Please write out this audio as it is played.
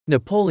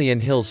Napoleon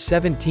Hill's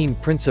 17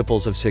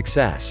 Principles of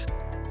Success.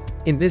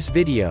 In this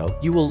video,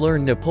 you will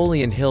learn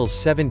Napoleon Hill's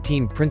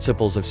 17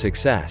 Principles of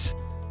Success.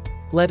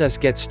 Let us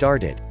get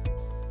started.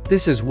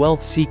 This is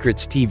Wealth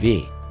Secrets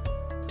TV.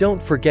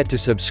 Don't forget to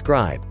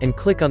subscribe, and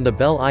click on the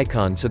bell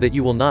icon so that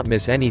you will not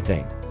miss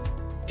anything.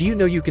 Do you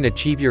know you can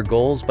achieve your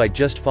goals by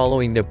just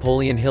following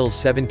Napoleon Hill's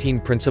 17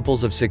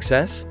 Principles of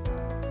Success?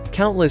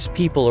 Countless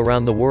people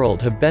around the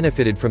world have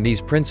benefited from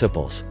these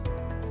principles.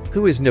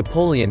 Who is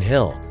Napoleon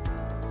Hill?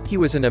 He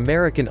was an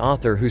American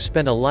author who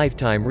spent a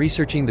lifetime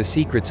researching the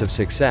secrets of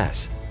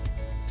success.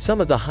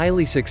 Some of the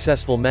highly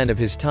successful men of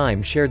his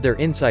time shared their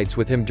insights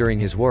with him during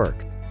his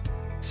work.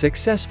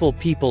 Successful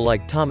people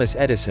like Thomas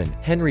Edison,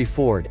 Henry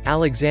Ford,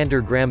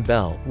 Alexander Graham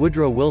Bell,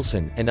 Woodrow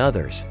Wilson, and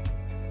others.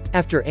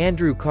 After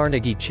Andrew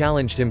Carnegie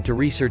challenged him to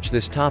research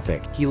this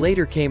topic, he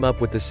later came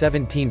up with the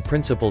 17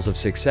 Principles of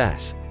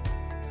Success.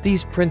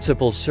 These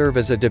principles serve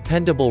as a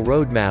dependable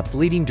roadmap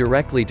leading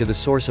directly to the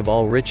source of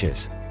all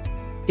riches.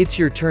 It's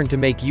your turn to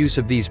make use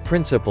of these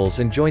principles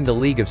and join the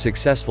league of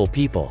successful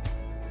people.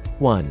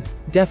 1.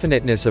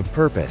 Definiteness of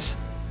purpose.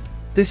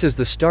 This is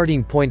the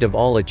starting point of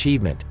all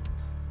achievement.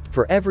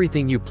 For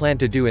everything you plan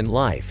to do in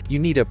life, you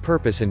need a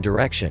purpose and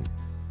direction.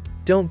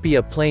 Don't be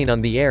a plane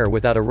on the air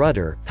without a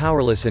rudder,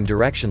 powerless and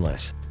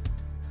directionless.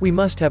 We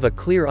must have a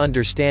clear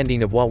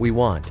understanding of what we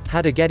want,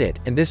 how to get it,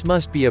 and this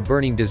must be a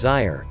burning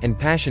desire and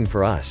passion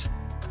for us.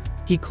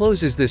 He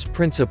closes this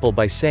principle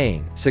by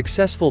saying,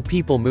 successful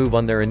people move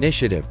on their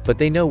initiative, but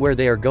they know where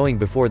they are going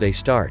before they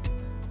start.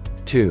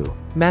 2.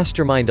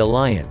 Mastermind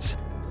alliance.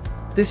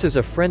 This is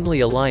a friendly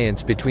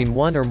alliance between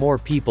one or more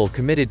people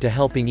committed to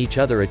helping each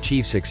other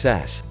achieve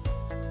success.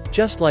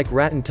 Just like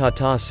Ratan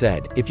Tata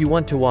said, if you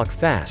want to walk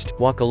fast,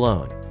 walk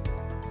alone.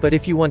 But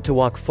if you want to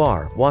walk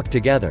far, walk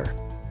together.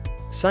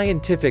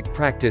 Scientific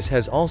practice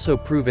has also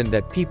proven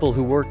that people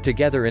who work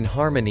together in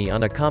harmony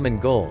on a common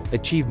goal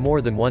achieve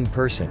more than one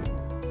person.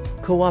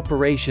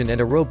 Cooperation and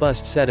a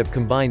robust set of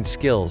combined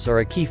skills are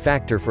a key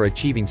factor for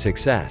achieving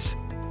success.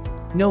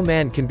 No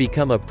man can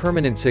become a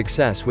permanent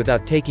success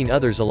without taking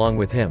others along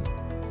with him.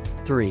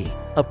 3.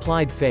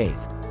 Applied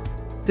faith.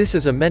 This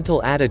is a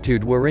mental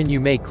attitude wherein you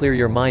may clear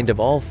your mind of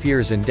all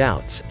fears and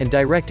doubts, and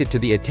direct it to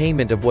the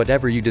attainment of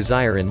whatever you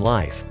desire in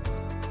life.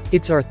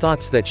 It's our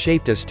thoughts that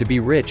shaped us to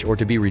be rich or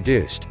to be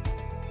reduced.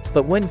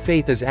 But when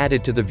faith is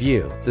added to the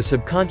view, the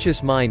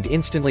subconscious mind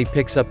instantly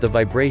picks up the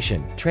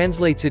vibration,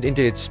 translates it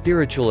into its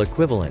spiritual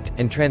equivalent,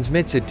 and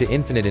transmits it to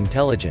infinite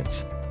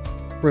intelligence.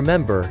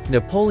 Remember,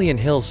 Napoleon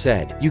Hill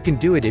said, "You can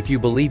do it if you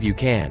believe you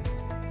can."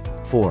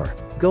 4.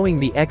 Going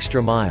the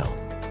extra mile.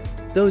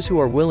 Those who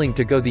are willing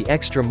to go the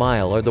extra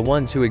mile are the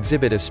ones who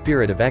exhibit a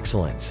spirit of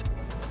excellence.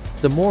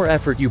 The more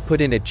effort you put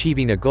in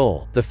achieving a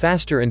goal, the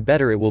faster and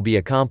better it will be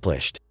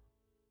accomplished.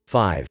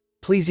 5.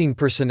 Pleasing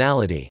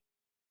personality.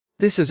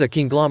 This is a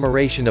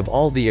conglomeration of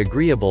all the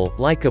agreeable,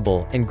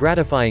 likable, and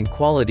gratifying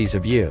qualities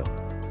of you.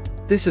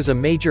 This is a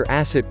major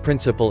asset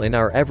principle in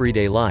our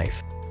everyday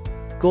life.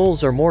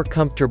 Goals are more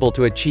comfortable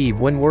to achieve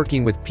when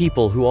working with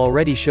people who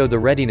already show the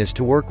readiness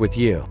to work with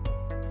you.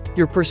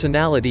 Your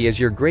personality is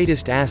your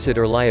greatest asset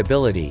or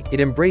liability. It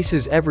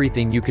embraces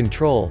everything you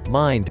control: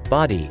 mind,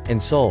 body, and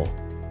soul.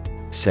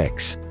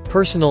 6.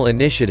 Personal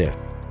initiative.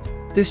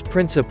 This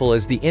principle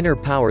is the inner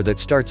power that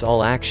starts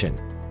all action.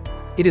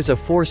 It is a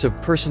force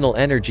of personal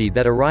energy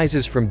that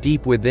arises from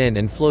deep within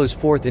and flows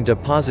forth into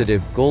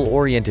positive,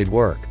 goal-oriented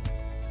work.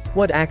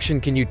 What action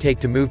can you take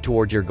to move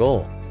toward your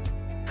goal?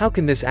 How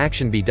can this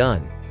action be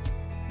done?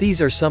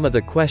 These are some of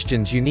the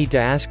questions you need to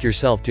ask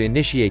yourself to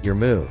initiate your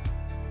move.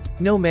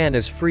 No man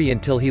is free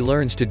until he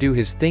learns to do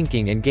his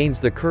thinking and gains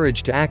the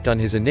courage to act on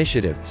his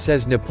initiative,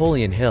 says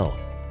Napoleon Hill.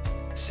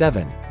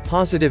 7.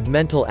 Positive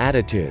mental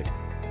attitude.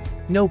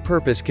 No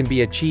purpose can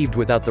be achieved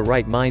without the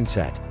right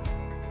mindset.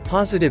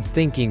 Positive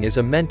thinking is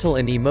a mental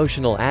and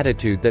emotional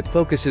attitude that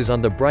focuses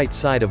on the bright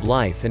side of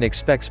life and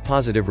expects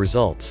positive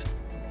results.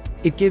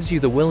 It gives you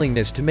the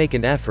willingness to make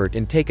an effort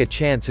and take a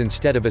chance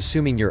instead of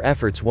assuming your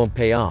efforts won't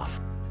pay off.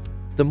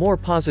 The more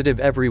positive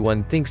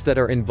everyone thinks that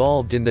are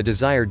involved in the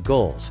desired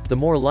goals, the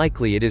more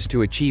likely it is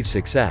to achieve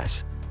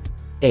success.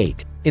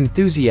 8.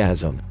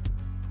 Enthusiasm.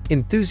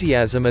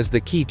 Enthusiasm is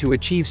the key to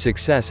achieve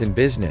success in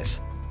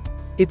business.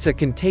 It's a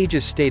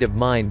contagious state of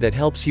mind that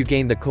helps you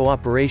gain the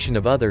cooperation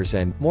of others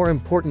and, more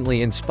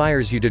importantly,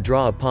 inspires you to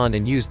draw upon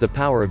and use the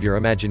power of your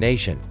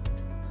imagination.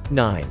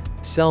 9.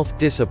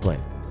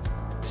 Self-discipline.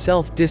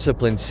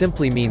 Self-discipline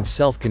simply means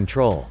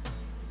self-control.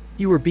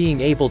 You are being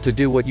able to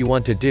do what you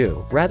want to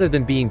do, rather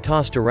than being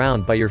tossed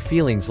around by your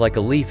feelings like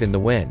a leaf in the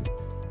wind.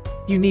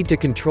 You need to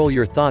control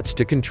your thoughts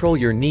to control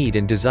your need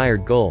and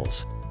desired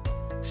goals.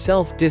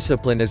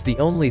 Self-discipline is the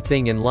only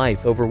thing in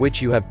life over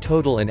which you have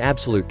total and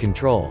absolute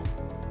control.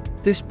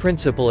 This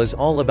principle is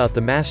all about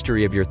the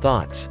mastery of your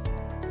thoughts.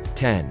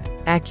 10.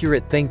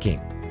 Accurate thinking.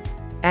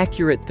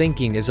 Accurate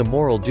thinking is a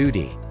moral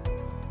duty.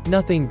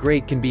 Nothing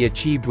great can be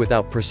achieved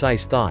without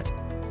precise thought.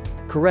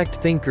 Correct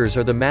thinkers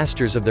are the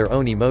masters of their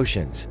own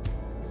emotions.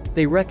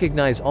 They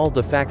recognize all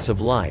the facts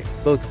of life,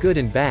 both good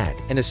and bad,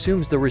 and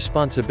assumes the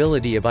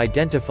responsibility of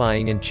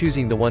identifying and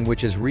choosing the one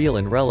which is real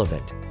and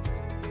relevant.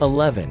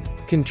 11.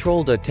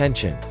 Controlled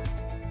attention.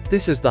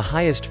 This is the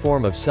highest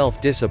form of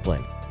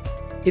self-discipline.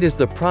 It is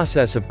the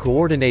process of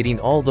coordinating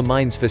all the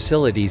mind's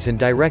facilities and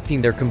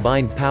directing their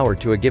combined power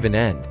to a given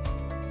end.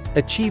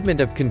 Achievement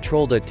of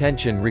controlled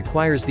attention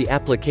requires the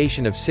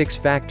application of 6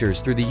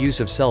 factors through the use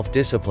of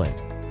self-discipline.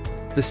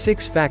 The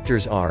 6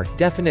 factors are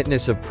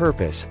definiteness of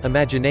purpose,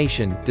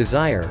 imagination,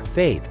 desire,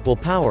 faith,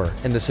 willpower,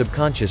 and the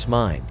subconscious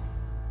mind.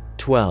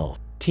 12.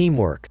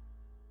 Teamwork.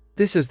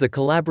 This is the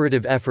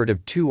collaborative effort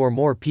of 2 or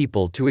more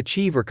people to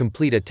achieve or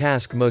complete a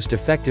task most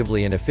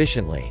effectively and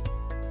efficiently.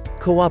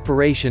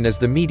 Cooperation is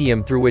the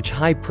medium through which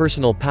high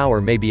personal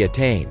power may be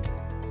attained.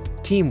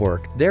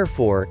 Teamwork,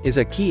 therefore, is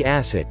a key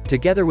asset,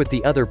 together with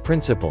the other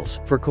principles,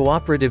 for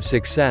cooperative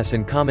success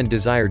and common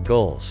desired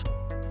goals.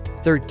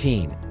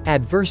 13.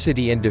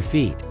 Adversity and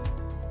defeat.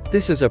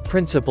 This is a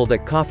principle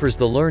that coffers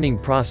the learning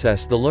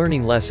process, the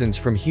learning lessons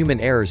from human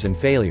errors and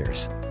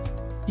failures.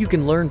 You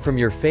can learn from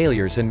your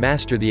failures and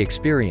master the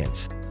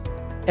experience.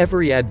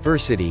 Every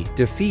adversity,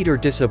 defeat or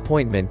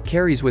disappointment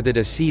carries with it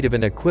a seed of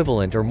an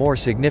equivalent or more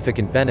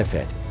significant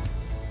benefit.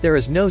 There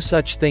is no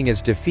such thing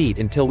as defeat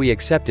until we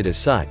accept it as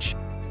such.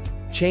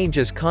 Change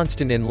is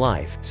constant in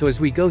life, so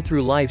as we go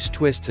through life's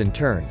twists and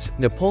turns,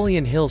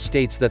 Napoleon Hill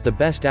states that the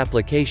best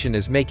application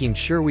is making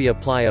sure we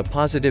apply a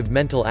positive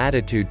mental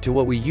attitude to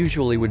what we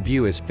usually would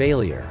view as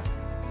failure.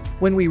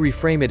 When we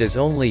reframe it as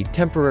only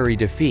temporary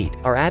defeat,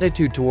 our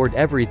attitude toward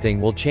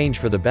everything will change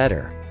for the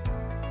better.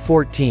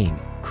 14.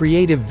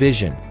 Creative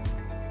vision.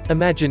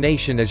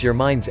 Imagination is your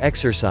mind's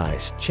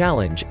exercise,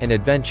 challenge, and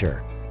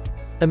adventure.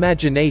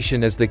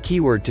 Imagination is the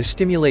keyword to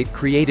stimulate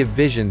creative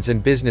visions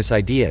and business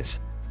ideas.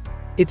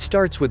 It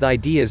starts with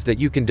ideas that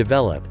you can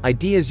develop,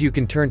 ideas you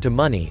can turn to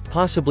money,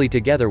 possibly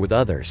together with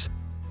others.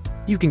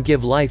 You can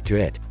give life to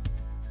it.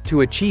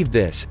 To achieve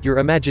this, your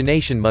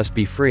imagination must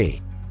be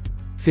free.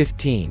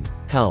 15.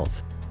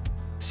 Health.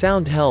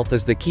 Sound health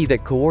is the key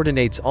that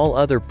coordinates all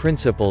other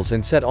principles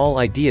and set all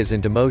ideas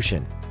into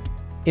motion.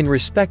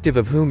 Irrespective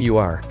of whom you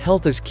are,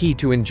 health is key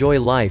to enjoy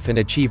life and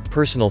achieve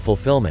personal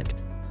fulfillment.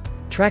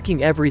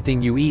 Tracking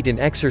everything you eat and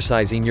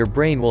exercising your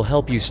brain will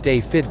help you stay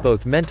fit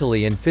both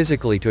mentally and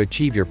physically to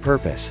achieve your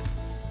purpose.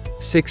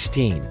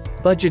 16.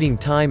 Budgeting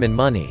time and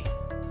money.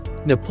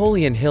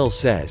 Napoleon Hill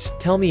says,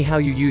 "Tell me how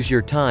you use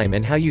your time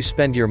and how you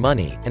spend your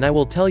money, and I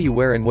will tell you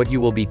where and what you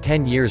will be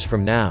 10 years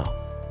from now."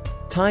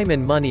 Time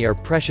and money are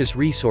precious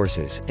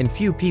resources, and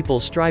few people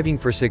striving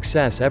for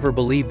success ever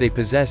believe they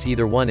possess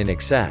either one in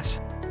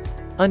excess.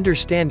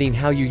 Understanding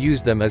how you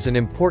use them is an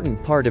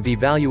important part of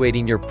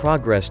evaluating your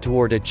progress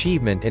toward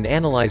achievement and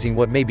analyzing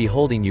what may be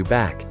holding you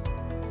back.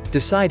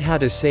 Decide how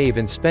to save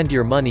and spend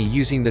your money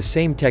using the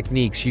same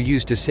techniques you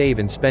use to save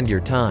and spend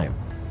your time.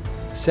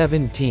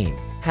 17.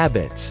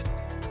 Habits.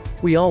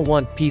 We all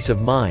want peace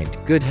of mind,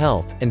 good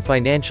health, and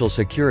financial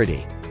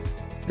security.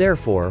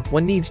 Therefore,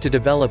 one needs to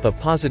develop a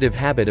positive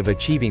habit of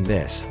achieving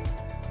this.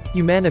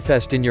 You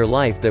manifest in your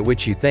life that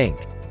which you think.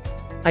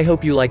 I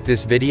hope you like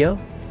this video.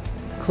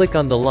 Click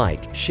on the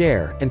like,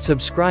 share, and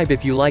subscribe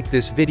if you like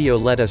this video.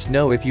 Let us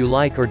know if you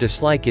like or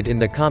dislike it in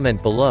the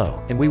comment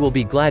below, and we will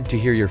be glad to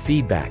hear your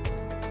feedback.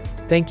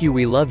 Thank you.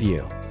 We love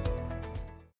you.